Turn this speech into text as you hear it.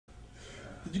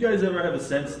Did you guys ever have a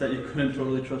sense that you couldn't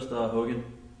totally trust Hogan?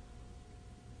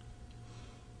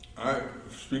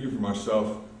 Speaking for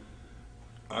myself,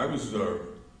 I was, I'm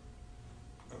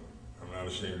not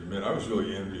ashamed to admit, I was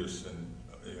really envious and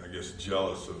I guess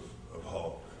jealous of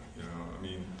Hulk. You know, I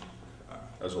mean,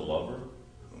 as a lover?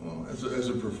 Well, as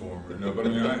a performer, no. But I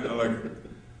mean, I like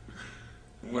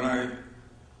when I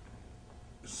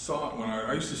saw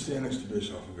I used to stand next to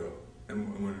Bischoff and go,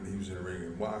 and when he was in the ring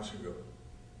and watch and go.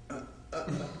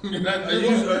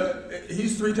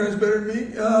 He's 3 times better than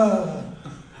me.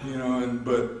 You know,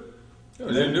 but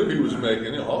they knew he was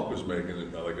making. Hulk was making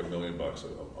like $1 million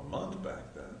a month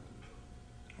back then.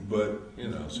 But you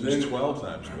know, so he's 12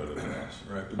 times better than us.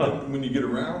 Right. But then when you get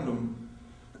around him,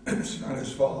 it's not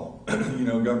his fault. You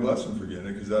know, God bless him for getting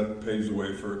it, because that paves the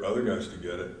way for other guys to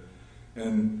get it.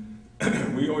 And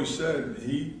we always said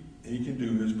he can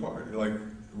do his part. Like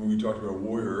when we talked about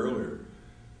Warrior earlier.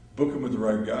 Book him with the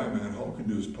right guy, man. Hulk can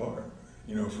do his part.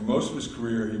 You know, for most of his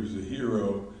career, he was a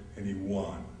hero and he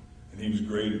won, and he was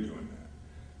great at doing that.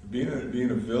 Being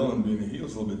a villain, being a heel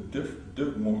is a little bit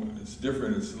different. It's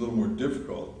different. It's a little more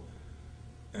difficult.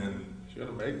 And you got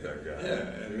to make that guy.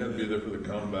 Yeah, you got to be there for the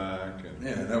comeback. And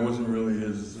yeah, that wasn't really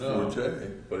his forte.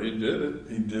 But he did it.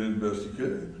 He did it best he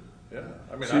could. Yeah,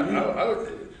 I mean,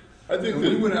 I think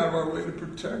we went out of our way to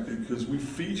protect it because we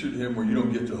featured him where you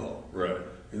don't get to Hulk. Right.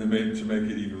 And they made it to make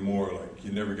it even more like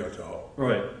you never got to Hulk.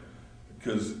 Right.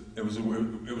 Because it was the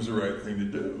right thing to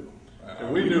do.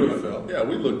 And we knew it felt. Yeah,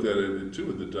 we looked at it too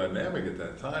with the dynamic at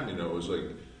that time. You know, it was like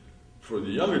for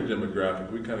the younger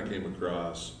demographic, we kind of came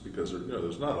across because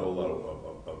there's not a whole lot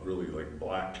of really like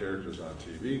black characters on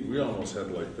TV. We almost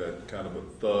had like that kind of a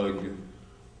thug,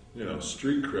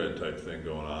 street cred type thing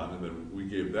going on, and then we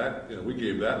gave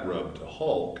that rub to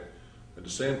Hulk. At the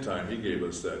same time, he gave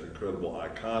us that incredible,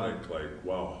 iconic, like,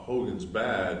 wow, Hogan's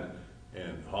bad,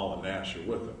 and Hall and Nash are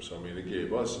with him. So, I mean, it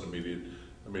gave us an immediate,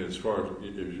 as far as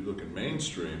if you look at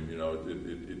mainstream,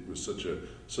 it was such a,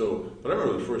 so, but I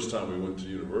remember the first time we went to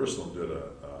Universal and did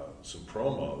some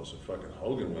promos, and fucking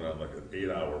Hogan went on like an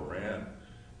 8-hour rant.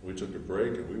 We took a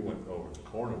break, and we went over to the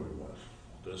corner, we went, well,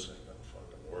 this ain't gonna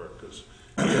fucking work, because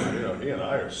he and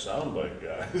I are soundbite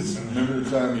guys. Remember the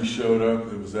time he showed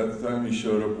up? It was that the time he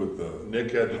showed up with the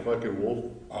Nick had the fucking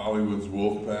Hollywood's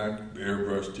Wolfpac,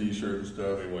 airbrush T-shirt and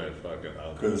stuff. We went fucking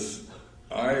out. Because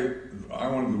I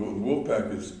wanted the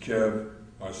Wolfpac is Kev,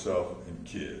 myself, and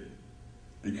Kid,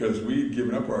 because we'd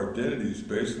given up our identities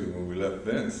basically when we left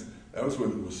Vince. That was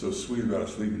what was so sweet about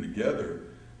us leaving together,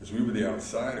 is we were the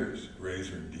outsiders,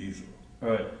 Razor and Diesel.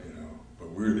 Right.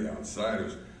 But we were the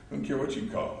outsiders. I don't care what you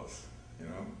call us.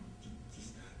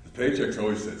 Just, the paychecks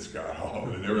always said Scott Hall.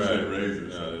 They never said Razor.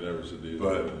 No, they never said Diesel.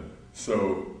 But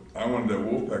so I wanted that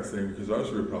Wolfpac thing because I was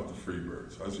ripping off the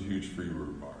Freebirds. I was a huge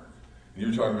Freebird mark. And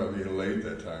you were talking about being late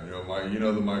that time. The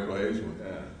Michael Hayes one.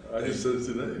 Yeah. I just said it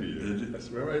today to you. Did you? I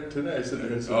said, remember today? I said, I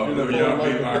didn't know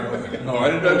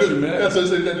what you meant. That's what I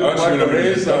said. I thought you were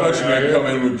going to come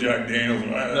in with Jack Daniels.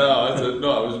 No,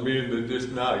 I was meaning that just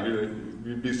now.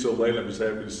 You'd be so late, I'm just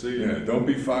happy to see you. Yeah, don't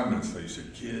be 5 minutes late. You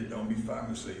said, kid, don't be 5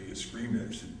 minutes late. You get screamed at.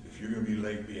 I said, if you're going to be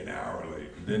late, be an hour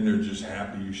late. And then they're just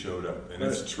happy you showed up. And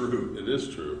it's true. It is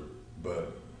true.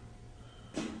 But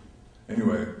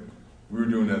anyway, we were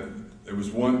doing that. There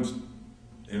was one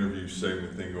interview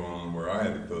segment thing going on where I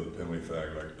had to throw the penalty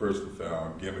flag, like personal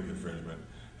foul, gimmick infringement.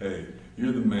 Hey,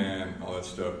 you're the man, all that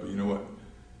stuff. But you know what?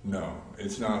 No,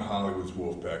 it's not Hollywood's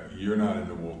Wolfpac. You're not in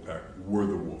the Wolfpac. We're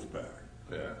the Wolfpac.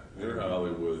 Yeah, you're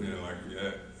Hollywood.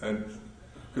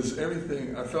 Because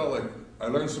everything, I felt like I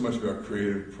learned so much about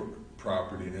creative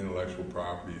property and intellectual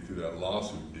property through that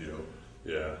lawsuit deal.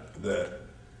 Yeah. That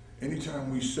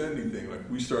anytime we said anything, like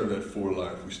we started that For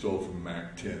Life, we stole from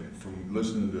Mac 10, from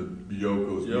listening to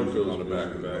Yoko's music on the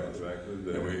back of the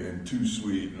bus, and Too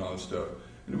Sweet and all that stuff.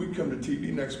 And then we'd come to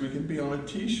TV next week and be on a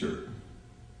T-shirt.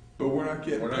 But we're not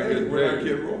getting paid. We're not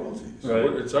getting royalties. Right.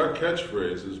 It's our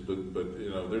catchphrases, but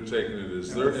they're taking it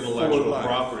as their intellectual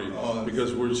property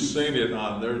because we're saying it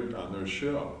on their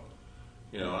show.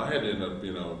 I had to end up,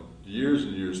 years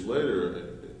and years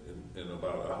later, in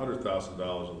about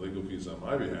 $100,000 in legal fees on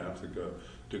my behalf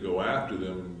to go after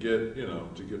them and get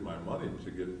to get my money, to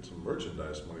get some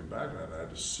merchandise money back, and I had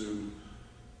to sue.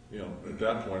 At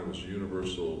that point it was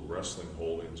Universal Wrestling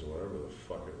Holdings or whatever the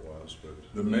fuck it was. But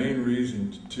the main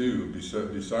reason too,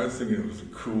 besides thinking it was a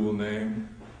cool name,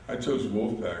 I chose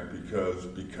Wolfpac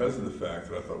because of the fact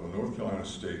that I thought, well, North Carolina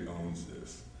State owns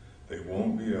this. They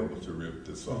won't be able to rip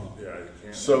this off. Yeah, you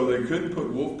can't. So they couldn't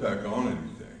put Wolfpac on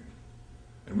anything.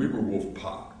 And we were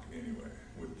Wolfpac anyway,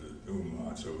 with the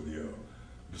umlauts over the O.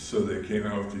 So they came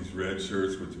out with these red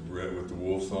shirts with the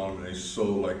wolves on them, and they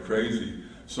sold like crazy.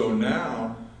 So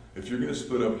now, if you're going to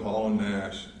split up Hall and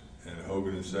Nash and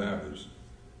Hogan and Savage,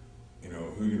 you know,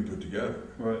 who are you going to put together?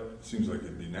 Right. It seems like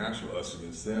it'd be natural, us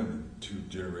against them, and 2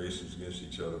 generations against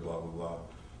each other, blah, blah, blah.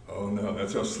 Oh no,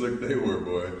 that's how slick they were,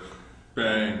 boy.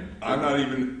 Bang. I'm not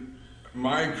even,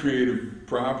 my creative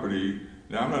property,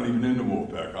 now I'm not even into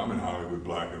Wolfpac. I'm in Hollywood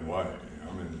black and white.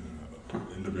 I'm in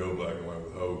NWO black and white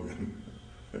with Hogan.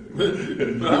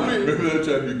 Remember that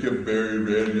time you kept Barry and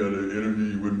Randy on an interview,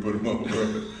 you wouldn't put him over?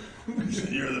 You said,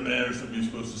 you're the man or something, you're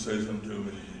supposed to say something to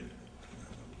me.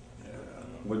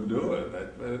 Wouldn't do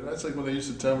it. That's like when they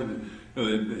used to tell me that,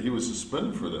 you know, he was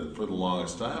suspended for the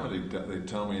longest time, and they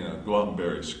tell me, you know, go out and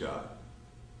bury Scott.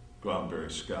 Go out and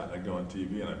bury Scott. And I go on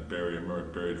TV and I bury him, or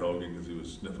buried Hogan because he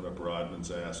was sniffing up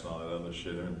Rodman's ass and all that other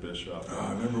shit, him and Bischoff. Oh,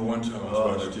 I remember one time I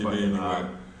was watching TV and you went,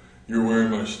 you were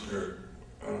wearing my shirt.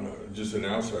 I don't know, just an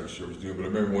outsider shirt was doing, but I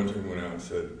remember one time you went out and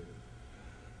said,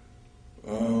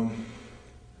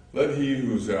 let he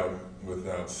who's out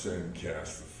without sin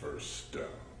cast the first stone.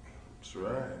 That's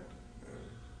right.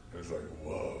 It was like,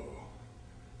 whoa.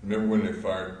 Remember when they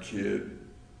fired Kid?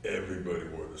 Everybody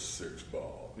wore the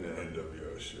 6-ball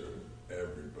NWO shirt.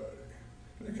 Everybody.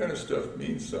 And that kind of stuff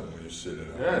means something when you're sitting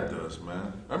out. Yeah, it does,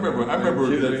 man. I remember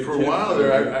that for a while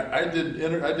there.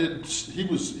 He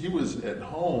was at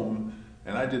home,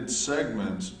 and I did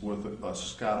segments with a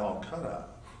Scott Hall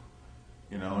cutout.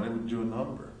 You know, and it would do a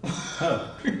number.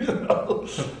 You know,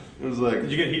 it was like.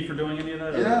 Did you get heat for doing any of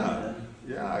that? Yeah.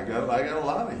 Yeah, I got a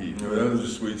lot of heat. You know, that was the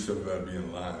sweet stuff about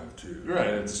being live too. Right.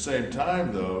 At the same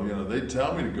time, though, you know, they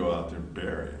tell me to go out there and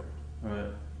bury him.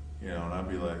 Right. You know, and I'd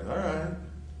be like, all right,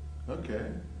 okay.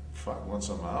 Fuck. Once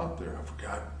I'm out there, I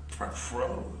forgot. I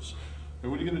froze.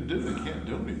 And what are you gonna do? They can't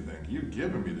do anything. You're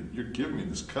giving me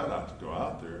this cutout to go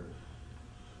out there.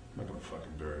 I'm not gonna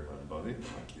fucking bury my buddy.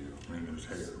 Fuck you. And there's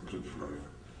hair. Good for you.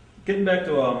 Getting back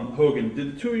to Hogan,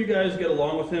 did the two of you guys get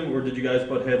along with him, or did you guys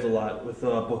butt heads a lot with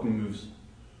booking moves?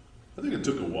 I think it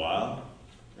took a while.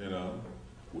 You know,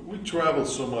 we traveled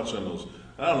so much on those.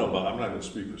 I don't know about. I'm not going to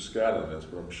speak for Scott on this,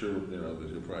 but I'm sure you know that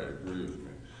he'll probably agree with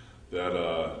me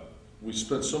that we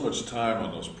spent so much time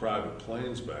on those private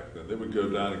planes back then. They would go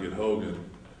down and get Hogan,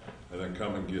 and then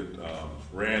come and get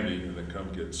Randy, and then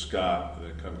come get Scott, and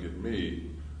then come get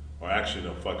me. Or actually,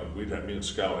 no, fucking, me and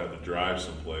Scott would have to drive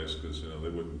someplace because, you know, they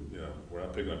wouldn't, you know, we're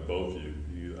not picking up both of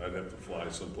you. I'd have to fly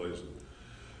someplace.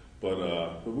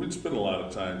 But we'd spend a lot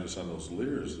of time just on those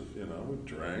Lears. You know, we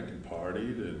drank and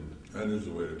partied and. That is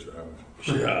the way to travel.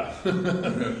 Yeah.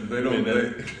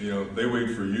 They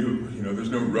wait for you. You know, there's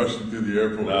no rushing through the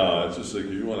airport. No, it's just like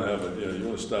if you want to have you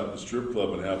want to stop at the strip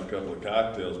club and have a couple of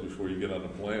cocktails before you get on the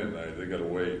plane at night. They got to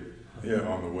wait. Yeah,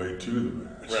 on the way to the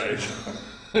match.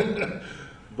 Right.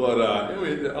 But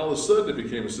anyway, all of a sudden it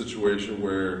became a situation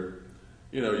where,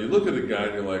 you know, you look at a guy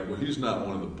and you're like, well, he's not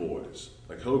one of the boys.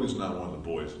 Like Hogan's not one of the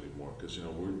boys anymore because, you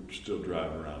know, we're still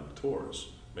driving around in Taurus,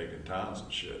 making towns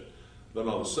and shit. Then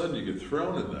all of a sudden you get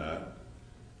thrown in that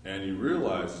and you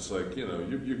realize it's like, you know,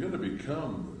 you're going to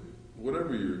become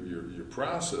whatever your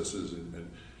process is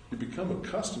and you become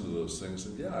accustomed to those things.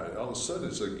 And yeah, all of a sudden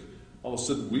it's like, all of a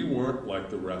sudden we weren't like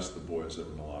the rest of the boys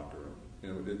in the locker room.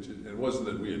 You know, it wasn't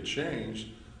that we had changed,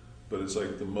 but it's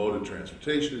like the mode of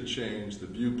transportation had changed, the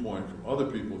viewpoint from other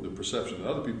people, the perception that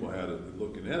other people had of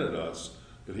looking in at us.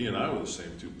 But he and I were the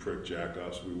same two prick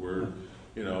jackoffs we were,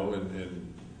 you know,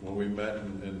 and when we met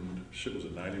in shit was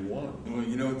in 91. Well,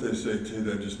 you know what they say too,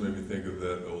 that just made me think of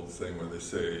that old thing where they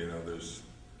say, you know, there's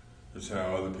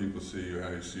how other people see you, how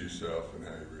you see yourself, and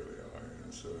how you really are, you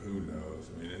know, so who knows?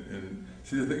 I mean, and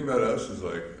see the thing about us is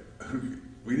like,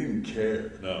 we didn't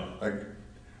care. No. Like,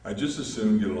 I just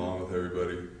assume get along with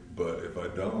everybody, but if I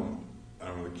don't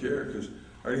really care because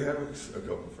I already have a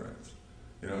couple of friends.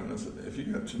 You know, and if you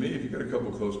got a couple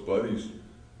of close buddies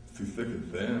through thick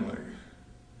and thin, like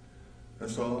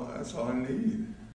that's all I need.